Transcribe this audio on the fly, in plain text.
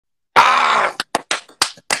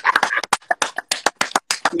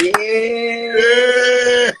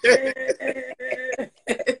Yeah.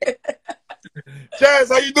 Jazz,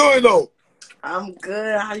 how you doing though? I'm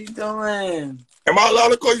good. How you doing? Am I allowed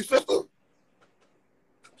to call you sister?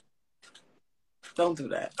 Don't do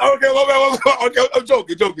that. Okay, okay, I'm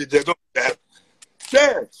joking, Jazz. Don't do that.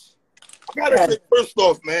 Jazz, I gotta say first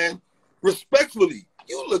off, man, respectfully,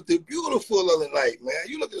 you looked beautiful the other night, man.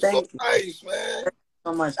 You looked so nice, man.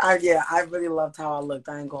 So much. I really loved how I looked.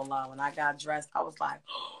 I ain't gonna lie. When I got dressed, I was like,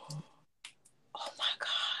 oh my God.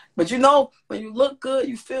 But you know, when you look good,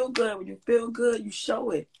 you feel good. When you feel good, you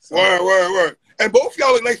show it. So, word. And both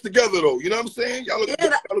y'all look nice together, though. You know what I'm saying? Y'all look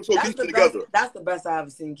so decent together. That's the best I ever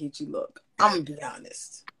seen Geechi look. I'm gonna be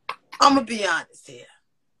honest. I'm gonna be honest here.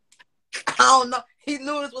 I don't know. He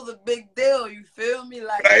knew this was a big deal. You feel me?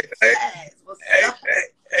 Like, hey,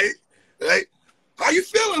 how you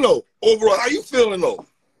feeling though? Overall, how you feeling though?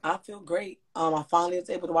 I feel great. I finally was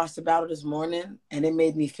able to watch the battle this morning, and it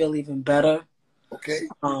made me feel even better. Okay.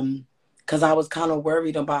 Because I was kind of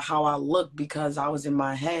worried about how I looked because I was in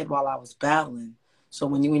my head while I was battling. So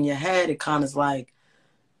when you in your head, it kind of is like,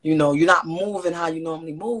 you know, you're not moving how you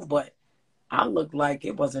normally move, but I looked like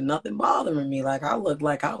it wasn't nothing bothering me. Like I looked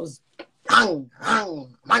like I was,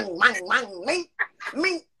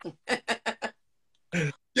 me.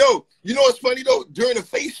 Yo, you know what's funny though? During the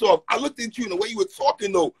face-off, I looked at you and the way you were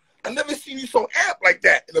talking though. I never seen you so apt like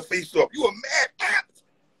that in the face-off. You were mad apt.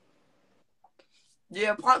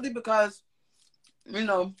 Yeah, partly because, you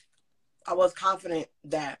know, I was confident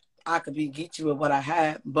that I could be Geechi with what I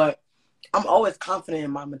had, but I'm always confident in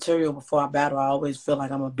my material before I battle. I always feel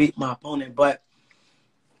like I'm going to beat my opponent, but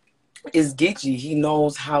it's Geechi. He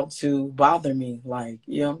knows how to bother me. Like,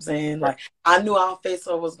 you know what I'm saying? Like, I knew our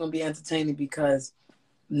face-off was going to be entertaining because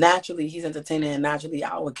naturally he's entertaining and naturally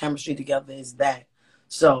our chemistry together is that.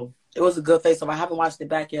 So it was a good face-off. I haven't watched it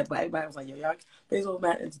back yet, but everybody was like, yo, y'all face-off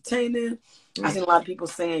was entertaining. I seen a lot of people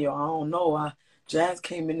saying, yo, I don't know. Jazz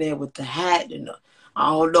came in there with the hat and I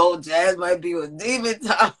don't know, Jazz might be with demon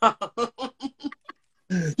time.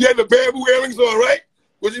 You had the bamboo earrings on, right?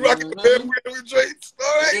 Was you rocking the bamboo earring traits?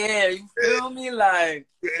 All right. Yeah, you feel me? Like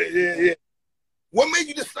yeah. What made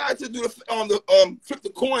you decide to do flip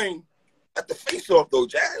the coin at the face-off though,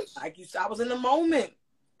 Jazz? Like you said, I was in the moment.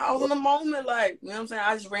 Like, you know what I'm saying?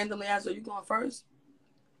 I just randomly asked, are you going first?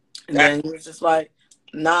 And then he was just like,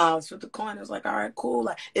 nah, let's flip the coin. It was like, all right, cool.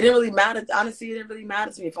 Like, it didn't really matter. Honestly, it didn't really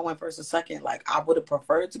matter to me if I went first or second. Like, I would have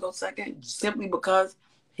preferred to go second simply because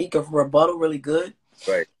he could rebuttal really good.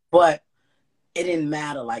 Right. But it didn't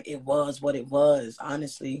matter. Like, it was what it was,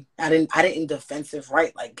 honestly. I didn't defensive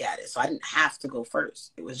right like Gaddis, so I didn't have to go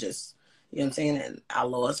first. It was just, you know what I'm saying? And I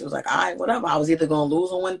lost. It was like, all right, whatever. I was either going to lose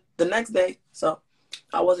or win the next day. So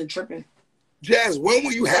I wasn't tripping. Jazz, when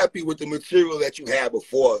were you happy with the material that you had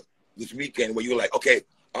before this weekend where you were like, okay,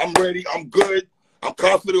 I'm ready, I'm good, I'm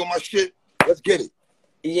confident with my shit, let's get it?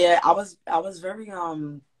 Yeah, I was very, you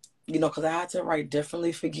know, because I had to write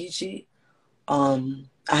differently for Geechi. I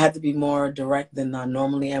had to be more direct than I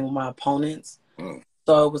normally am with my opponents.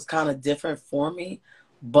 So it was kind of different for me.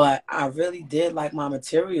 But I really did like my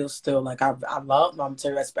material still. Like, I loved my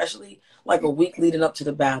material, especially like a week leading up to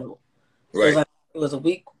the battle. Right. It was a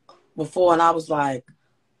week before, and I was like,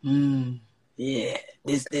 yeah,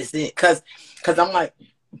 this it. Cause I'm like,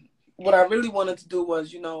 what I really wanted to do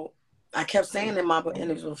was, you know, I kept saying in my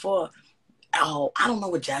interviews before, oh, I don't know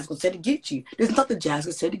what Jazz gonna say to Geechi. There's nothing Jazz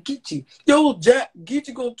gonna say to Geechi. Yo,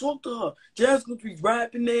 Geechi gonna talk to her. Jazz gonna be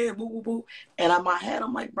rapping there, boo, boo, boo. And in my head,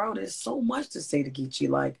 I'm like, bro, there's so much to say to Geechi.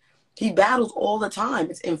 Like, he battles all the time.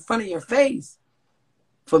 It's in front of your face.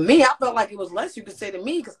 For me, I felt like it was less you could say to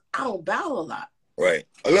me because I don't battle a lot. Right.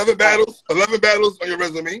 11 battles on your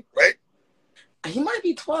resume, right? He might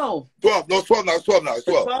be 12. 12. No, it's 12 now. It's 12 now. It's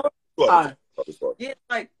 12. 12? It's 12. Yeah,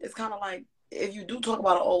 like, it's kind of like, if you do talk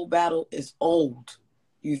about an old battle, it's old.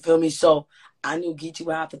 You feel me? So I knew Geechi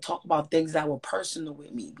would have to talk about things that were personal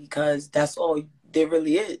with me because that's all there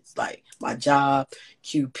really is. Like my job,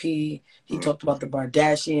 QP. He talked about the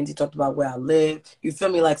Kardashians. He talked about where I live. You feel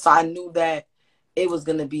me? Like, so I knew that it was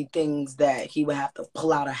going to be things that he would have to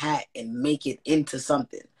pull out a hat and make it into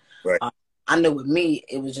something. Right. I know with me,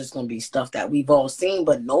 it was just going to be stuff that we've all seen,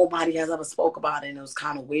 but nobody has ever spoke about it. And it was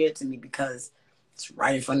kind of weird to me because it's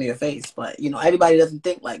right in front of your face. But, you know, everybody doesn't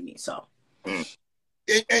think like me, so.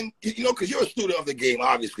 And you know, because you're a student of the game,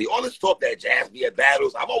 obviously. All this talk that Jazz be at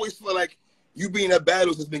battles, I've always felt like you being at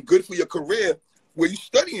battles has been good for your career where you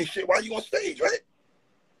studying shit while you on stage, right?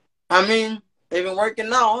 I mean, they've been working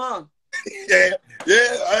now, huh? Yeah,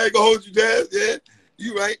 I ain't gonna hold you, Jazz. Yeah,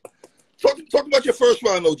 you right. Talk about your first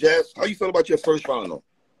round, though, Jazz. How you feel about your first round, though?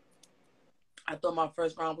 I thought my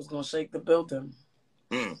first round was gonna shake the building.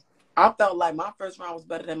 I felt like my first round was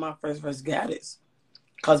better than my first versus Gaddis.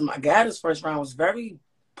 Because my Gaddis first round was very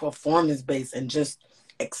performance-based and just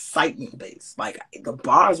excitement-based. Like, the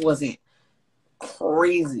bars wasn't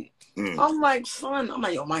crazy. I'm like, son,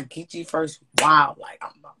 yo, my Geechi first, wow. Like,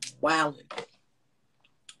 I'm wilding.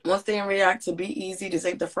 Once they react to Be Easy, this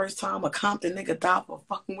ain't the first time a Compton nigga died for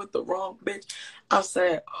fucking with the wrong bitch. I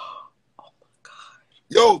said, oh my God.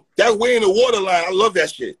 Yo, that Way in the Water line, I love that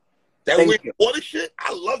shit. That Way in the Water shit,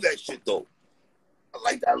 I love that shit, though. I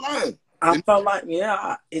like that line. I felt like,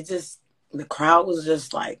 yeah, it just, the crowd was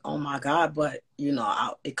just like, oh my God. But, you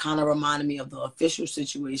know, it kind of reminded me of the Official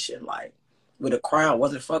situation, like, where the crowd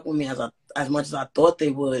wasn't fucking with me as much as I thought they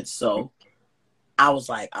would. So I was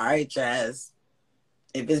like, all right, Jazz,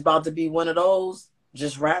 if it's about to be one of those,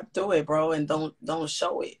 just rap through it, bro, and don't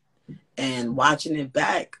show it. And watching it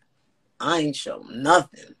back, I ain't show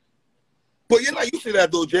nothing. But you're not used to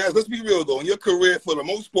that, though, Jazz. Let's be real, though. In your career, for the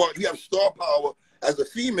most part, you have star power as a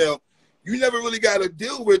female. You never really got to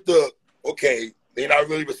deal with the, okay, they're not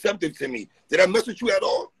really receptive to me. Did I mess with you at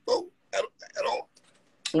all, though? At all?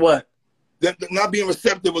 What? Not being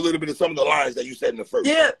receptive a little bit of some of the lines that you said in the first.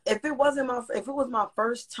 Yeah, if it was my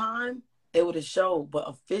first time, it would have showed, but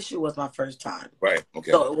Official was my first time. Right,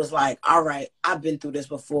 okay. So it was like, all right, I've been through this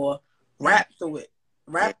before. Rap through it.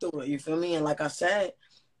 Rap through it, you feel me? And like I said,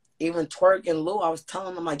 even Twerk and Lou, I was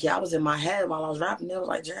telling them, like, yeah, I was in my head while I was rapping. They was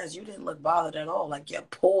like, Jazz, you didn't look bothered at all. Like, your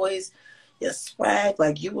poise, your swag,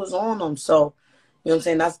 like, you was on them. So, you know what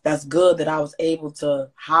I'm saying? That's good that I was able to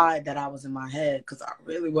hide that I was in my head, because I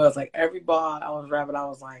really was. Like, every bar I was rapping, I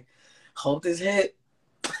was like, hope this hit.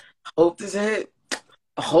 Hope this hit.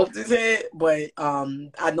 Hope this hit. But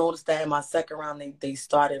I noticed that in my second round, they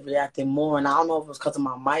started reacting more. And I don't know if it was because of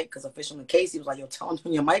my mic, because Official and Casey was like, yo, tell them to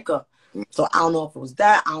turn your mic up. So I don't know if it was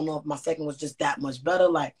that. I don't know if my second was just that much better.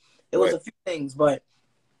 Like, it was a few things. But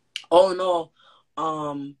all in all,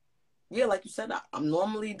 yeah, like you said,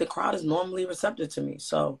 the crowd is normally receptive to me.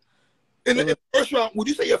 So in the first round, would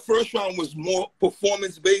you say your first round was more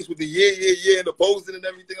performance based with the yeah, and the posing and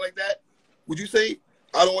everything like that? Would you say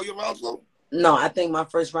out of all your rounds, though? No, I think my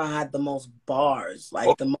first round had the most bars,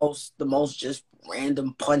 like the most just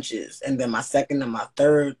random punches, and then my second and my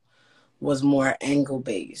third was more angle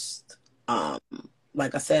based.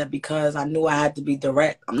 Like I said, because I knew I had to be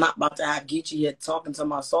direct. I'm not about to have Geechi here talking to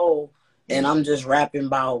my soul, and I'm just rapping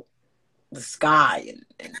about the sky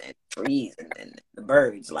and trees and the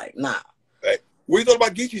birds. Like, nah. Right. What do you thought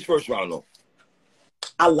about Geechi's first round, though?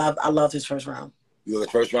 I loved his first round. You love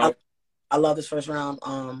his first round? I love his first round.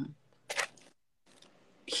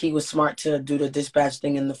 He was smart to do the dispatch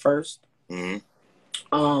thing in the first.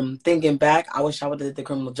 Thinking back, I wish I would have did the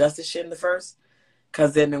criminal justice shit in the first,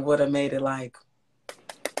 because then it would have made it like,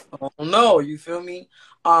 oh no, you feel me?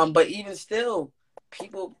 But even still,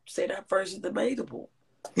 people say that first is debatable.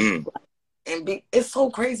 And it's so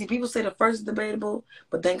crazy. People say the first is debatable,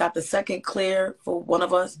 but then got the second clear for one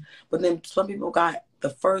of us. But then some people got the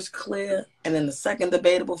first clear and then the second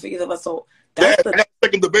debatable for either of us. So I got the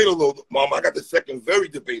second debatable, though, Mom. I got the second very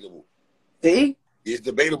debatable. See? It's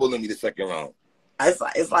debatable in me the second round.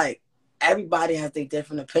 It's like everybody has their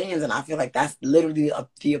different opinions, and I feel like that's literally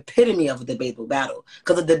the epitome of a debatable battle.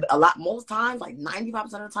 Because most times, like 95%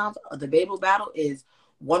 of the times, a debatable battle is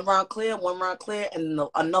one round clear, and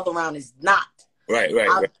another round is not. Right.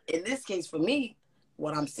 In this case, for me,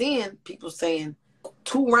 what I'm seeing, people saying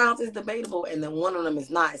 2 rounds is debatable, and then one of them is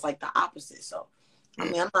not. It's like the opposite. So, I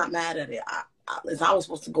mean, I'm not mad at it. I was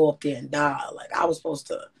supposed to go up there and die. Like, I was supposed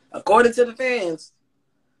to, according to the fans.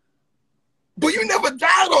 But you never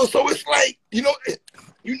died, though. So it's like, you know,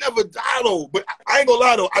 you never died, though. But I ain't gonna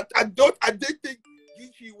lie, though. I did think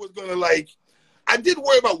Geechi was gonna, like, I did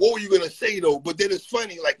worry about what were you gonna say, though. But then it's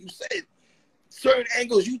funny, like you said, certain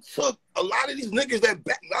angles you took. A lot of these niggas a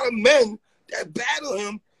lot of men that battle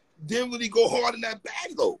him didn't really go hard in that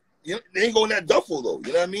bag, though. You know, they ain't going that duffel, though.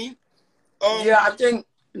 You know what I mean? Yeah, I think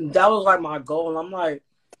that was like my goal. I'm like,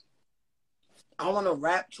 I want to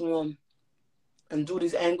rap to him and do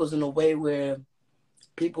these angles in a way where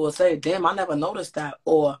people will say, damn, I never noticed that.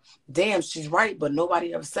 Or, damn, she's right, but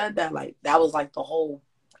nobody ever said that. Like, that was like the whole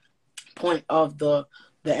point of the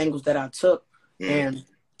angles that I took. And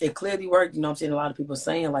it clearly worked. You know what I'm saying? A lot of people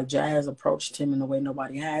saying, like, Jazz approached him in a way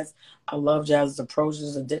nobody has. I love Jazz's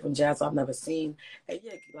approaches, a different Jazz I've never seen. And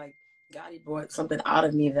yeah, like, Gotti brought something out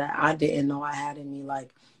of me that I didn't know I had in me. Like,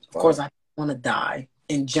 of course, I want to die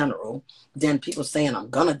in general. Then people saying I'm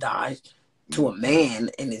gonna die to a man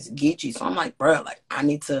and it's Geechi. So I'm like, bro, like, I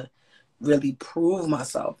need to really prove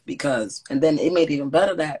myself, because, and then it made it even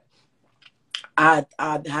better that I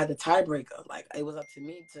had the tiebreaker. Like it was up to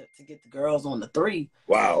me to get the girls on the 3.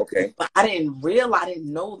 Wow. Okay. But I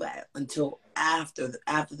didn't know that until after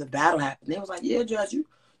the battle happened. They was like, "Yeah, Judge, you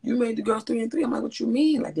made the girls 3 and 3." I'm like, "What you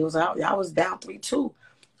mean?" Like they was out. I was down 3-2.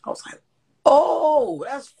 I was like, "Oh,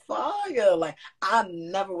 that's fire!" Like I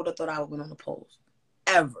never would have thought I would win on the polls,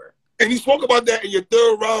 ever. And you spoke about that in your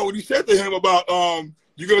 3rd round when you said to him about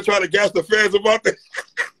you're gonna try to gas the fans about that.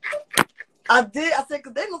 I did. I said,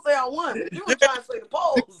 because they gonna say I won. You were trying to say the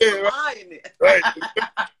polls. Yeah, right.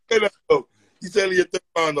 You said in your 3rd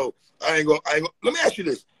round though. I ain't gonna. Let me ask you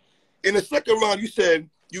this. In the 2nd round, you said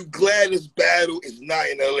you glad this battle is not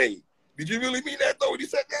in LA. Did you really mean that though when you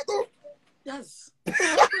said that though? Yes.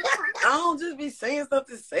 I don't just be saying stuff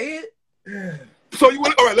to say it. So you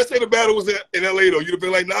went. All right. Let's say the battle was in LA though. You'd have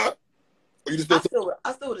been like, nah. Or you just I still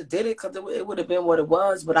would have did it because it would have been what it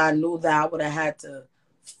was. But I knew that I would have had to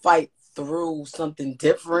fight through something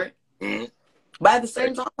different. Mm-hmm. But at the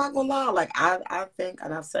same time, I'm not gonna lie. Like I think,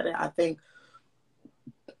 and I've said it. I think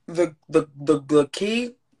the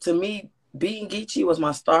key to me beating Geechi was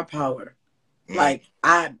my star power. Mm-hmm. Like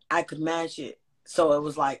I could match it. So it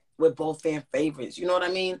was like we're both fan favorites. You know what I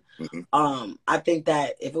mean? Mm-hmm. I think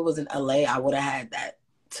that if it was in LA, I would have had that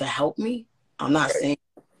to help me. I'm not saying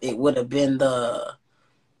it would have been the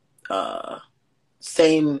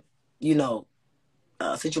same,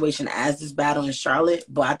 situation as this battle in Charlotte,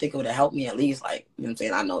 but I think it would have helped me at least. Like, you know what I'm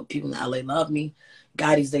saying? I know people in LA love me.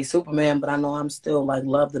 Gotti's they Superman, but I know I'm still like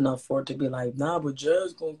loved enough for it to be like, nah, but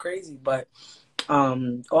Judge going crazy. But all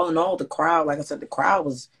in all, the crowd, like I said, the crowd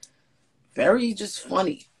was very just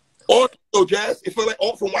funny. Also, Jazz, it felt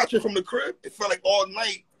like from watching from the crib, it felt like all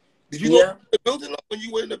night. Did you go to the building when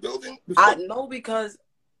you were in the building? I know, because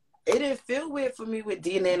it didn't feel weird for me with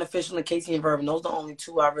DNA and Official and Casey and Vervin. Those are the only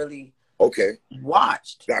 2 I really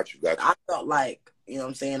watched. Got you. I felt like, you know what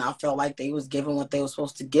I'm saying, I felt like they was giving what they were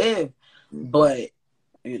supposed to give. Mm-hmm. But,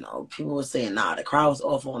 people were saying, nah, the crowd was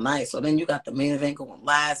off all night. So then you got the main event going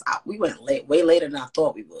last. We went way later than I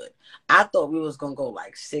thought we would. I thought we was going to go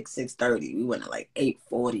like 6:30. We went at like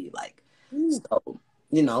 8:40. Like, so,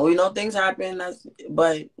 things happen.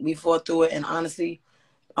 But we fought through it. And honestly,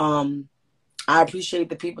 I appreciate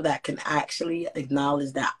the people that can actually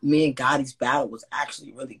acknowledge that me and Gotti's battle was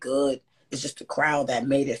actually really good. It's just the crowd that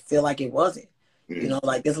made it feel like it wasn't. Mm-hmm.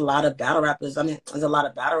 Like there's a lot of battle rappers. I mean, there's a lot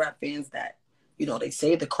of battle rap fans that, they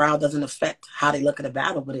say the crowd doesn't affect how they look at a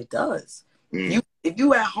battle, but it does. Mm-hmm. If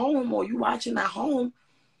you at home or you watching at home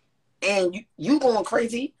and you going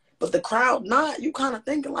crazy, but the crowd not, you kind of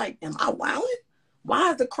thinking like, am I wilding? Why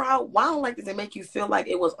is the crowd wilding like this? It make you feel like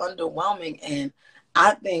it was underwhelming. And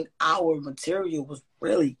I think our material was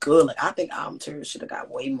really good. Like I think our material should have got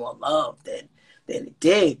way more love than it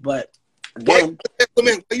did. But again, what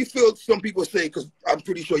do you feel some people say? Because I'm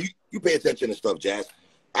pretty sure you pay attention to stuff, Jazz.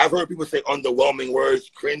 I've heard people say underwhelming words,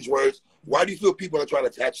 cringe words. Why do you feel people are trying to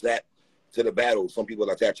attach that to the battle? Some people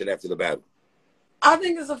are attaching that to the battle. I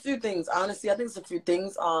think it's a few things. Honestly, I think it's a few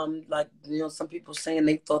things. Like some people saying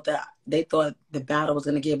they thought the battle was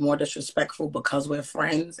gonna get more disrespectful because we're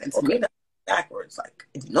friends, and to me that's backwards. Like,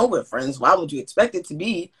 if you know we're friends, why would you expect it to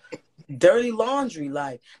be dirty laundry?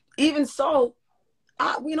 Like, even so,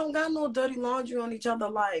 we don't got no dirty laundry on each other.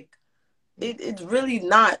 Like, it's really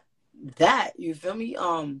not that. You feel me?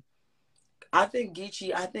 I think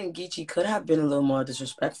Geechi could have been a little more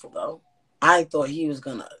disrespectful though. I thought he was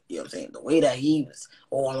gonna, the way that he was,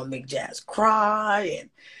 I'm gonna make Jazz cry and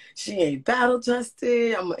she ain't battle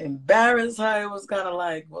tested. I'm gonna embarrass her. It was kind of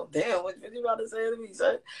like, well, damn, what you about to say to me,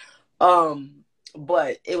 son?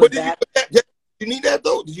 But it was that. You need that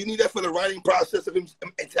though? Did you need that for the writing process of him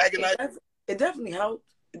antagonizing? It definitely helped.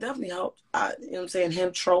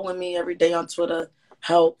 Him trolling me every day on Twitter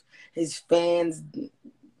helped. His fans,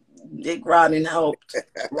 Dick Rodden helped.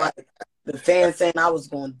 Like, the fans saying I was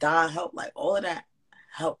going to die helped. Like, all of that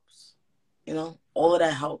helps. All of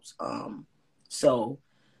that helps. So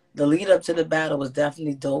the lead up to the battle was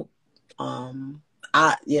definitely dope. Lead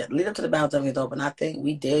up to the battle was definitely dope. And I think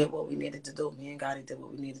we did what we needed to do. Me and Gotti did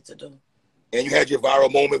what we needed to do. And you had your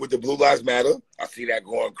viral moment with the Blue Lives Matter. I see that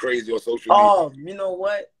going crazy on social media. Oh, you know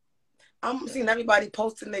what? I'm seeing everybody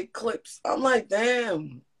posting their clips. I'm like,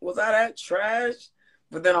 damn, was I that trash?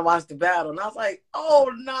 But then I watched the battle, and I was like,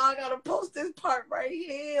 oh, no, I got to post this part right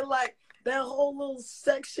here. Like, that whole little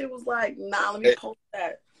section was like, nah, let me post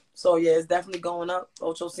that. So, yeah, it's definitely going up.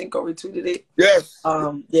 Ocho Cinco retweeted it. Yes.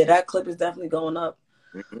 Yeah, that clip is definitely going up.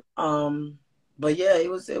 Mm-hmm. But, yeah,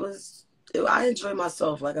 I enjoyed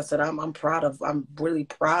myself. Like I said, I'm really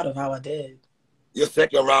proud of how I did. Your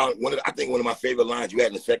second round, I think one of my favorite lines you had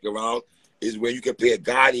in the second round is where you compare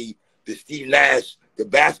Gotti to Steve Nash the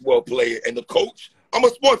basketball player, and the coach. I'm a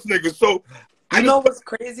sports nigga, so you know what's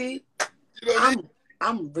crazy? You know what I mean?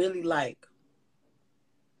 I'm really like,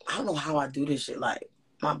 I don't know how I do this shit. Like,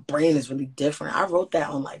 my brain is really different. I wrote that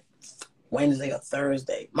on like Wednesday or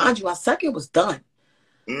Thursday. Mind you, my second was done.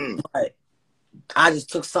 But I just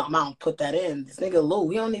took something out and put that in. This nigga Lou,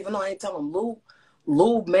 he don't even know. I ain't telling him.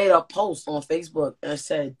 Lou made a post on Facebook and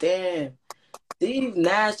said, damn, Steve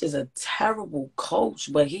Nash is a terrible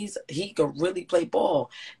coach, but he could really play ball.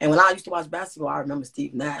 And when I used to watch basketball, I remember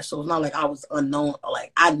Steve Nash. So it's not like I was unknown.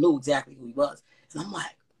 Like, I knew exactly who he was. And I'm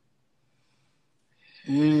like,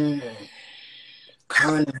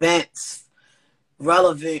 current events,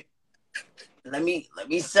 relevant. Let me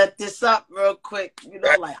set this up real quick. You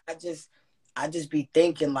know, like I just be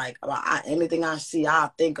thinking like about anything I see,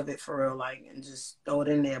 I'll think of it for real, like, and just throw it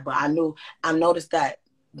in there. But I noticed that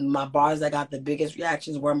my bars that got the biggest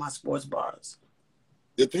reactions were my sports bars.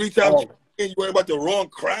 The 3 times you went about the wrong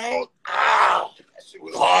crowd. Ah, that shit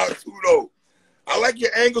was hard too though. I like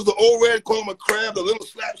your angles, the old red, call him a crab, the little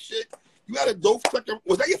slap shit. You had a dope second.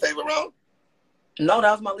 Was that your favorite round? No,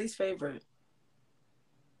 that was my least favorite.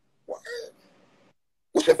 What?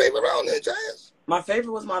 What's your favorite round then, Jazz? My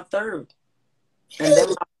favorite was my third. And then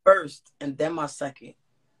my first. And then my second.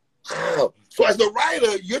 Wow. So as the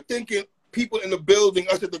writer, you're thinking people in the building,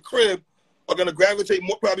 us at the crib, are going to gravitate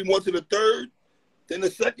probably more to the third than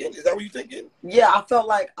the second? Is that what you're thinking? Yeah, I felt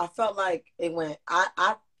like it went.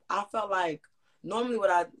 I felt like normally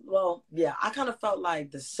I kind of felt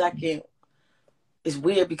like the second is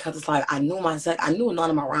weird because it's like I knew none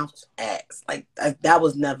of my rounds was ass. Like that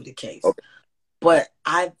was never the case. Okay. But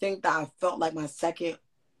I think that I felt like my second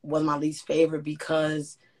was my least favorite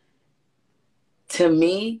because to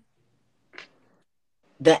me,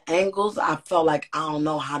 the angles, I felt like I don't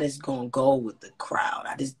know how this is going to go with the crowd.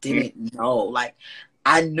 I just didn't know. Like,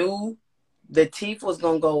 I knew the teeth was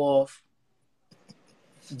going to go off,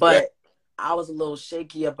 but I was a little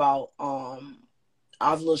shaky about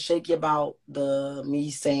me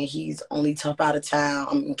saying he's only tough out of town.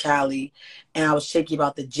 I'm in Cali, and I was shaky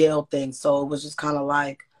about the jail thing. So it was just kind of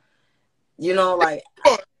like, you know, like.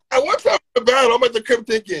 At one time in the battle, I'm at the crib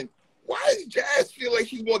thinking, why does Jazz feel like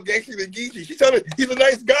she's more gangster than Geechi? She's telling me he's a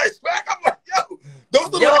nice guy. Smack. I'm like,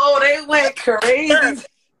 they went crazy.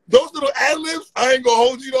 Those little ad-libs, I ain't gonna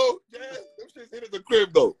hold you though. Jazz, them shit's hit at the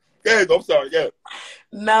crib though. Go ahead, I'm sorry, yeah.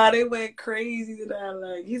 Nah, they went crazy to that.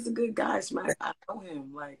 Like, he's a good guy, Smack. I know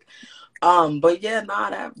him. Like, but yeah,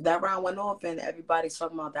 that round went off and everybody's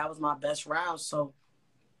talking about that was my best round. So,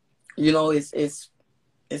 you know, it's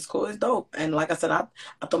cool, it's dope. And like I said, I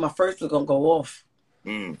thought my first was gonna go off.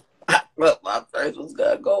 But my first was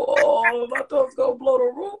gonna go off. I thought it was gonna blow the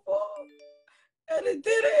roof off. And it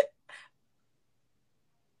did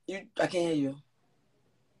it. I can't hear you.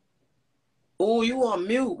 Oh, you on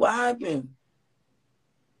mute. What happened?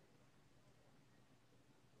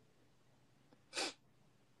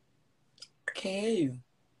 I can't hear you.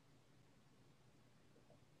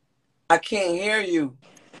 I can't hear you.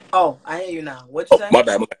 Oh, I hear you now. What you say? My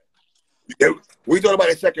bad. We thought about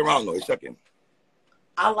his second round though. His second.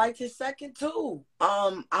 I liked his second too.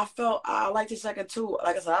 I liked his second too.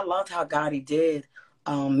 Like I said, I loved how Gotti did.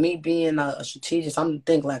 Me being a strategist, I'm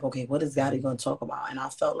thinking like, okay, what is Gotti going to talk about? And I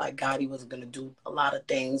felt like Gotti was going to do a lot of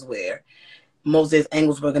things where most of his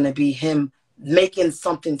angles were going to be him making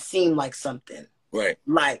something seem like something. Right.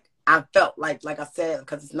 Like I felt like I said,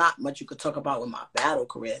 because it's not much you could talk about with my battle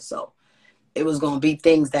career. So it was going to be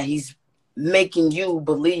things that he's making you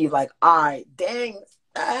believe like, all right, dang,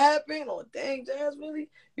 that happened, or dang, Jazz, really?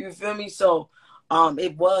 You feel me? So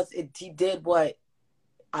he did what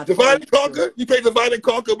Divide and conquer. You played divide and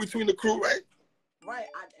conquer between the crew, right? Right,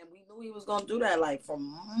 and we knew he was gonna do that. Like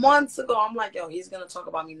from months ago, I'm like, yo, he's gonna talk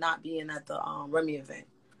about me not being at the Remy event.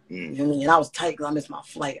 You know what I mean? And I was tight because I missed my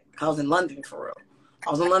flight. I was in London for real.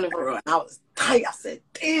 And I was tight. I said,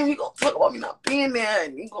 damn, he gonna talk about me not being there,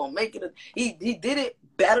 and he gonna make it. He did it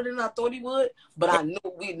better than I thought he would, but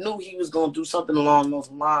we knew he was gonna do something along those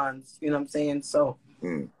lines. You know what I'm saying? So,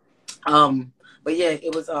 but yeah,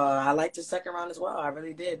 it was. I liked the second round as well. I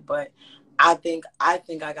really did. But I think I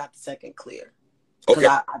got the second clear.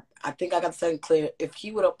 Because I think I got the second clear. If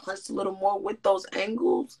he would have punched a little more with those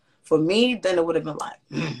angles for me, then it would have been like,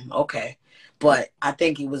 okay. But I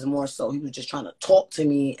think he was more so he was just trying to talk to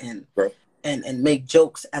me and make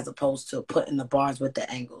jokes as opposed to putting the bars with the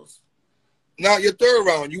angles. Now your third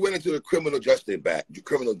round, you went into the criminal justice bag.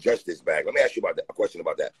 Let me ask you a question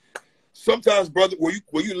about that. Sometimes, brother,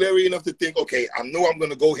 were you leery enough to think, okay, I know I'm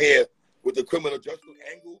gonna go here with the criminal justice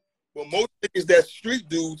angle? But most niggas that street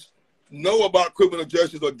dudes know about criminal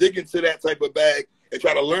justice or dig into that type of bag and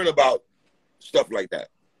try to learn about stuff like that?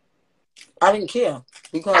 I didn't care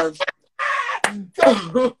because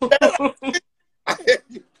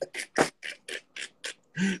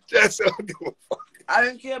That's so good. I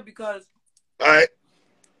didn't care because All right.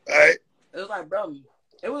 it was like, bro,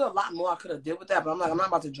 it was a lot more I could have did with that, but I'm like, I'm not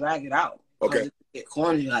about to drag it out. Okay. It get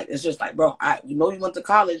corny. Like, it's just like, bro, you know you went to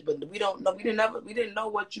college, but we don't know. We didn't know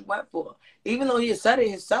what you went for. Even though he had said it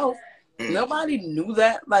himself, nobody knew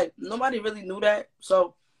that. Like, nobody really knew that.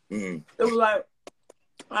 So it was like,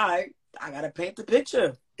 all right, I gotta paint the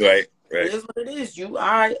picture. Right. It is what it is. You, all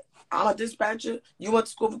right, I'm a dispatcher. You went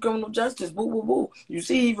to school for criminal justice. Boo, boo, boo. You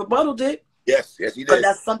see, he rebutted it. Yes, he did. But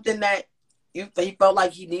that's something that he felt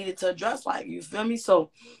like he needed to address. Like, you feel me?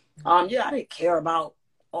 So, yeah, I didn't care about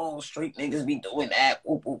all street niggas be doing that.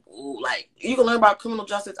 Ooh, ooh, ooh. Like, you can learn about criminal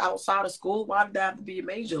justice outside of school. Why did that have to be a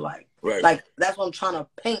major? Like, like that's what I'm trying to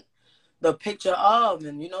paint the picture of.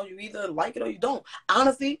 And, you know, you either like it or you don't.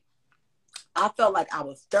 Honestly, I felt like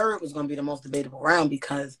our third was going to be the most debatable round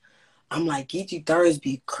because I'm like, Geechi thirds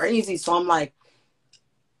be crazy. So I'm like,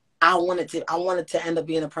 I wanted to end up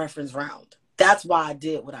being a preference round. That's why I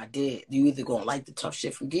did what I did. You either gonna like the tough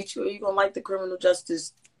shit from Geechi or you gonna like the criminal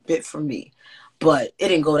justice bit from me. But it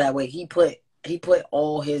didn't go that way. He put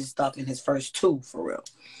all his stuff in his first two for real.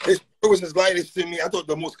 It was his lightest to me. I thought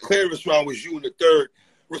the most clearest round was you in the third.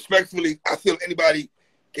 Respectfully, I feel anybody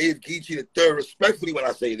gave Geechi the third. Respectfully, when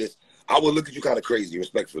I say this, I would look at you kind of crazy.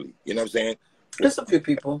 Respectfully, you know what I'm saying? There's a few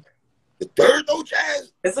people. The third, though,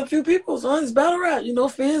 Jazz. It's a few people. So it's battle rap. You know,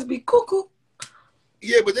 fans be cuckoo.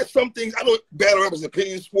 Yeah, but there's some things. I know battle rap is an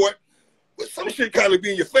opinion sport, but some shit kind of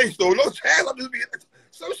be in your face, though. No, Jazz, I'm just being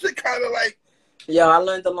some shit kind of like. Yo, I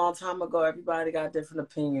learned a long time ago. Everybody got different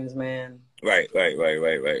opinions, man. Right.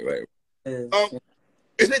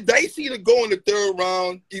 Is it dicey to go in the third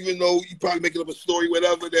round, even though you probably making up a story,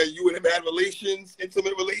 whatever, that you and him had relations,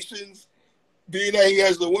 intimate relations, being that he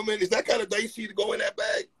has the woman? Is that kind of dicey to go in that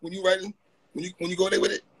bag when you writing, when you go there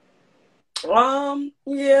with it?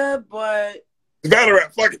 Yeah, but battle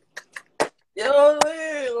rap, fuck it. You know what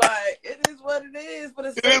I mean? Like, it is what it is for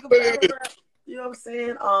the sake of battle rap. You know what I'm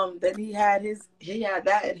saying? Then he had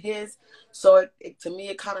that in his, so to me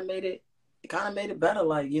it kind of made it better.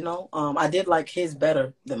 Like, you know, I did like his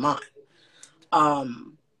better than mine.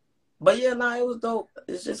 But yeah, nah, it was dope.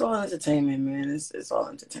 It's just all entertainment, man. It's all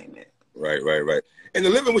entertainment. Right. And the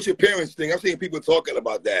living with your parents thing, I've seen people talking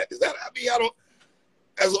about that. Is that? I mean, I don't.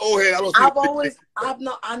 As an old head, I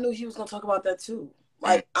don't. I knew he was gonna talk about that too.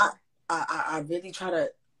 Like, I really try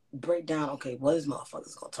to break down, okay, what is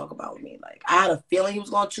motherfuckers gonna talk about with me? Like, I had a feeling he was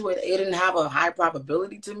gonna chew it. It didn't have a high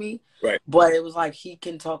probability to me. Right. But it was like, he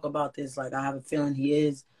can talk about this. Like, I have a feeling he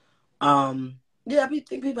is. Yeah, I think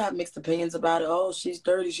people have mixed opinions about it. Oh, she's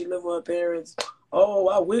 30, she lived with her parents. Oh,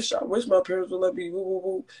 I wish my parents would let me. Woo, woo,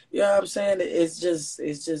 woo. You know what I'm saying? It's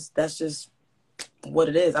just that's just what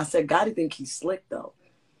it is. I said, Gotti think he's slick though.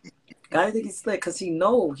 Gotti think he's slick because he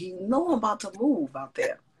know I'm about to move out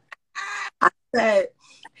there. I said,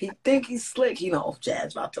 he think he's slick. He know,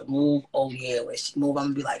 Jazz about to move. Oh yeah, when she move, I'm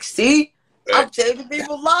gonna be like, see, I'm changing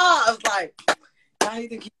people's lives. Like, Gotti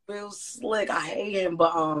think he's real slick. I hate him,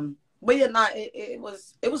 but yeah, nah, it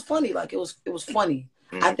was funny. Like, it was funny.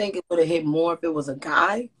 I think it would have hit more if it was a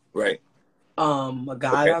guy. Right. A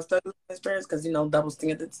guy that studied experience, because, you know, double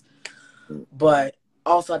standards. But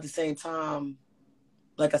also at the same time,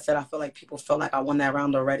 like I said, I feel like people felt like I won that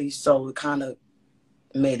round already, so it kind of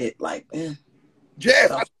made it like, Jazz,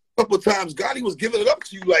 so, a couple of times, Gotti was giving it up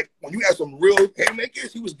to you. Like, when you had some real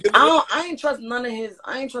haymakers, he was giving it up. I ain't trust none of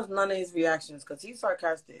his reactions because he's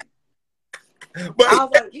sarcastic. But I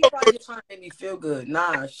was like, he's probably just trying to make me feel good.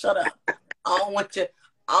 Nah, shut up. I don't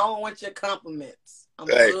want your compliments. I'm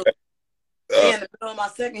good. In the middle of my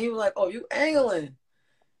second, he was like, "Oh, you angling?"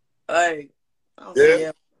 Like, I was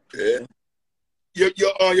like, yeah.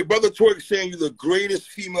 Your brother Twerk saying you're the greatest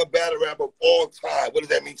female battle rapper of all time. What does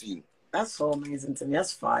that mean to you? That's so amazing to me.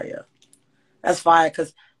 That's fire. That's fire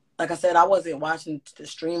because, like I said, I wasn't watching the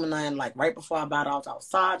stream and then, like, right before I battled, I was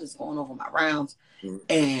outside just going over my rounds.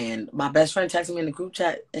 And my best friend texted me in the group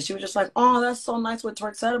chat, and she was just like, "Oh, that's so nice what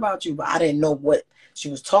Twerk said about you." But I didn't know what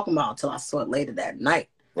she was talking about until I saw it later that night.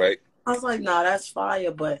 Right. I was like, "Nah, that's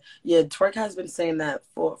fire." But yeah, Twerk has been saying that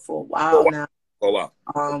for a while now. Oh wow.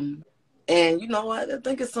 And you know what? I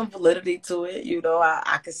think there's some validity to it. You know,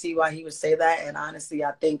 I can see why he would say that. And honestly,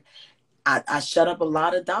 I think I shut up a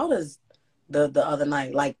lot of doubters the other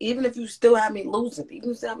night. Like, even if you still have me losing,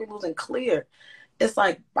 clear, it's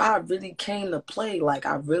like I really came to play. Like,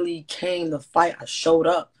 I really came to fight. I showed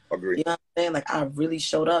up. Agreed. You know what I'm saying? Like, I really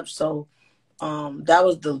showed up. So that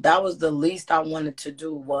was the least I wanted to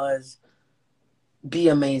do was be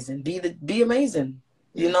amazing. Be amazing.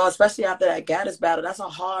 You know, especially after that Gaddis battle. That's a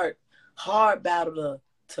hard battle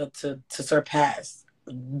to surpass.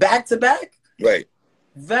 Back to back. Right.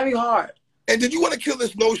 Very hard. And did you want to kill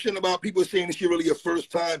this notion about people saying this is really your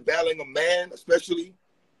first time battling a man, especially?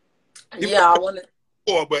 Yeah, I wanted.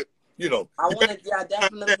 But you know, I wanted. Yeah,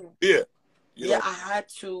 definitely. Yeah. Yeah, I had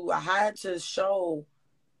to show.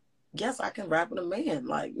 Yes, I can rap with a man,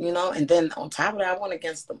 like, you know. And then on top of that, I went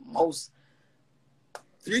against the most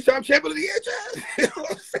 3-time champion of the year, Jazz. You know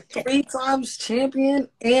what I'm saying? 3 times champion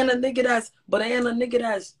and a nigga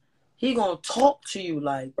that's he gonna talk to you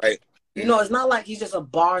like, right. You know, it's not like he's just a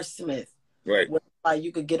barsmith. Right. Where, like,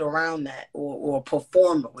 you could get around that, or a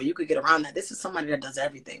performer where you could get around that. This is somebody that does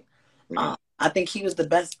everything. I think he was the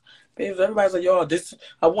best. Everybody's like, yo,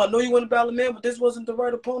 know you want to battle a man, but this wasn't the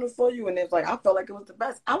right opponent for you. And it's like, I felt like it was the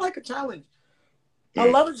best. I like a challenge. I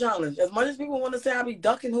love a challenge. As much as people want to say I be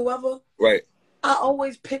ducking whoever, right, I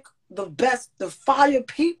always pick the best, the fire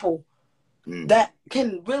people that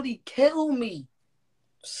can really kill me,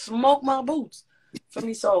 smoke my boots for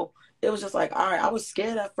me. So it was just like, all right, I was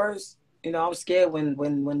scared at first. You know, I was scared when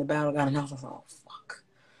the battle got announced. I was like, oh, fuck.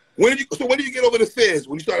 When did you get over the fears?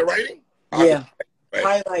 When you started writing? Yeah.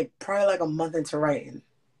 Right. Probably like a month into writing.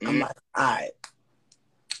 I'm like, all right,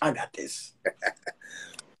 I got this.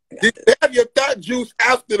 Did you have your thought juice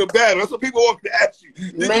after the battle? That's what people want to ask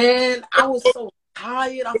you. Man, I was so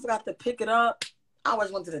tired. I forgot to pick it up. I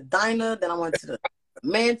always went to the diner. Then I went to the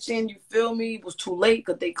mansion. You feel me? It was too late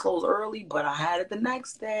because they closed early, but I had it the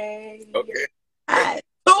next day. Okay. I had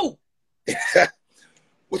 2.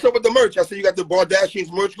 What's up with the merch? I see you got the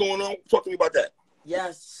Bardashians merch going on. Talk to me about that.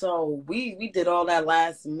 Yes, so we did all that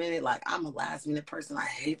last minute. Like, I'm a last minute person. I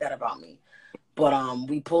hate that about me. But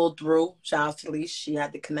we pulled through. Shout out to Lise. She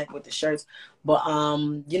had to connect with the shirts. But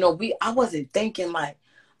you know, I wasn't thinking like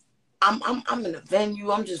I'm in a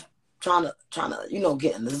venue. I'm just trying to, you know,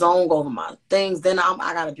 get in the zone, go over my things. Then I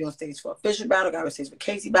gotta be on stage for a Fisher battle, gotta be on stage for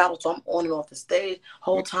Casey battle. So I'm on and off the stage.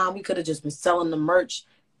 Whole time we could have just been selling the merch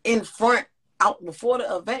in front, out before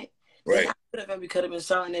the event. Right. We could have been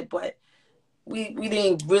selling it, but we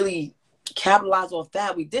didn't really capitalize off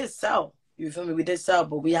that. We did sell. You feel me? We did sell,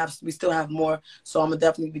 but we still have more. So we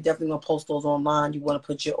definitely gonna post those online. You want to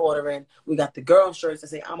put your order in. We got the girl shirts that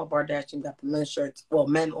say I'm a Bardashian. We got the men's shirts, well,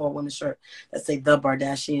 men or women's shirt that say the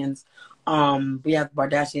Bardashians. We have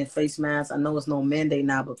Bardashian face masks. I know it's no mandate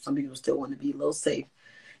now, but some people still want to be a little safe.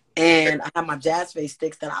 And I have my jazz face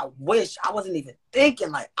sticks that I wish I wasn't even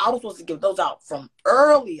thinking. Like, I was supposed to give those out from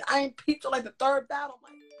early. I ain't peeped till like the 3rd battle. I'm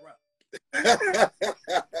like, bro.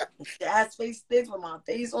 Jazz face sticks with my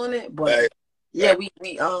face on it. But yeah, we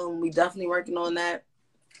definitely working on that.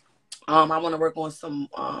 I want to work on some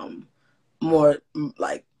more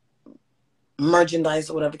like merchandise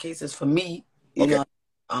or whatever the case is for me. You know,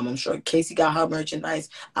 I'm sure Casey got her merchandise.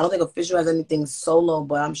 I don't think Official has anything solo,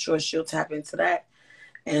 but I'm sure she'll tap into that.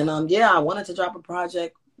 And yeah, I wanted to drop a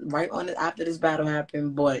project right on it after this battle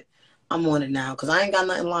happened, but I'm on it now because I ain't got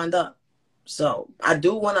nothing lined up. So I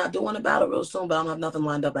do want to battle real soon, but I don't have nothing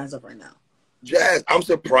lined up as of right now. Jazz, I'm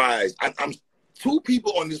surprised. I'm 2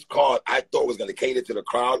 people on this card I thought was going to cater to the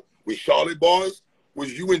crowd with Charlotte bars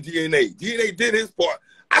was you and DNA. DNA did his part.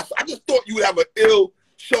 I just thought you would have an ill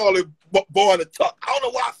Charlotte bar in the tuck. I don't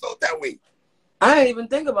know why I felt that way. I didn't even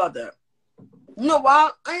think about that. You know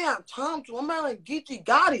why? I ain't have time to. I'm like Geechi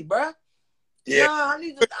Gotti, bruh. Yeah. Nah,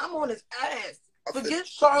 I'm on his ass. Forget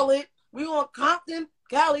Charlotte. We on Compton,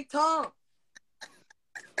 Cali, Tom.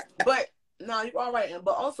 But nah, you're all right.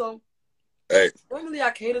 But also, normally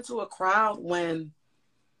I cater to a crowd when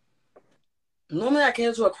I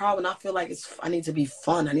feel like I need to be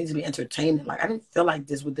fun. I need to be entertaining. Like, I didn't feel like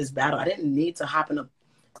this with this battle. I didn't need to hop in a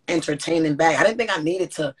entertaining bag. I didn't think I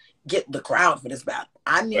needed to get the crowd for this battle.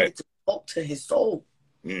 I needed to talk to his soul.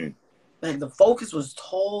 Like, the focus was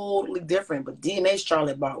totally different. But DNA's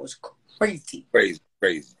Charlotte bar was crazy. Crazy.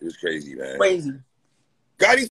 It was crazy, man. Crazy. Gotti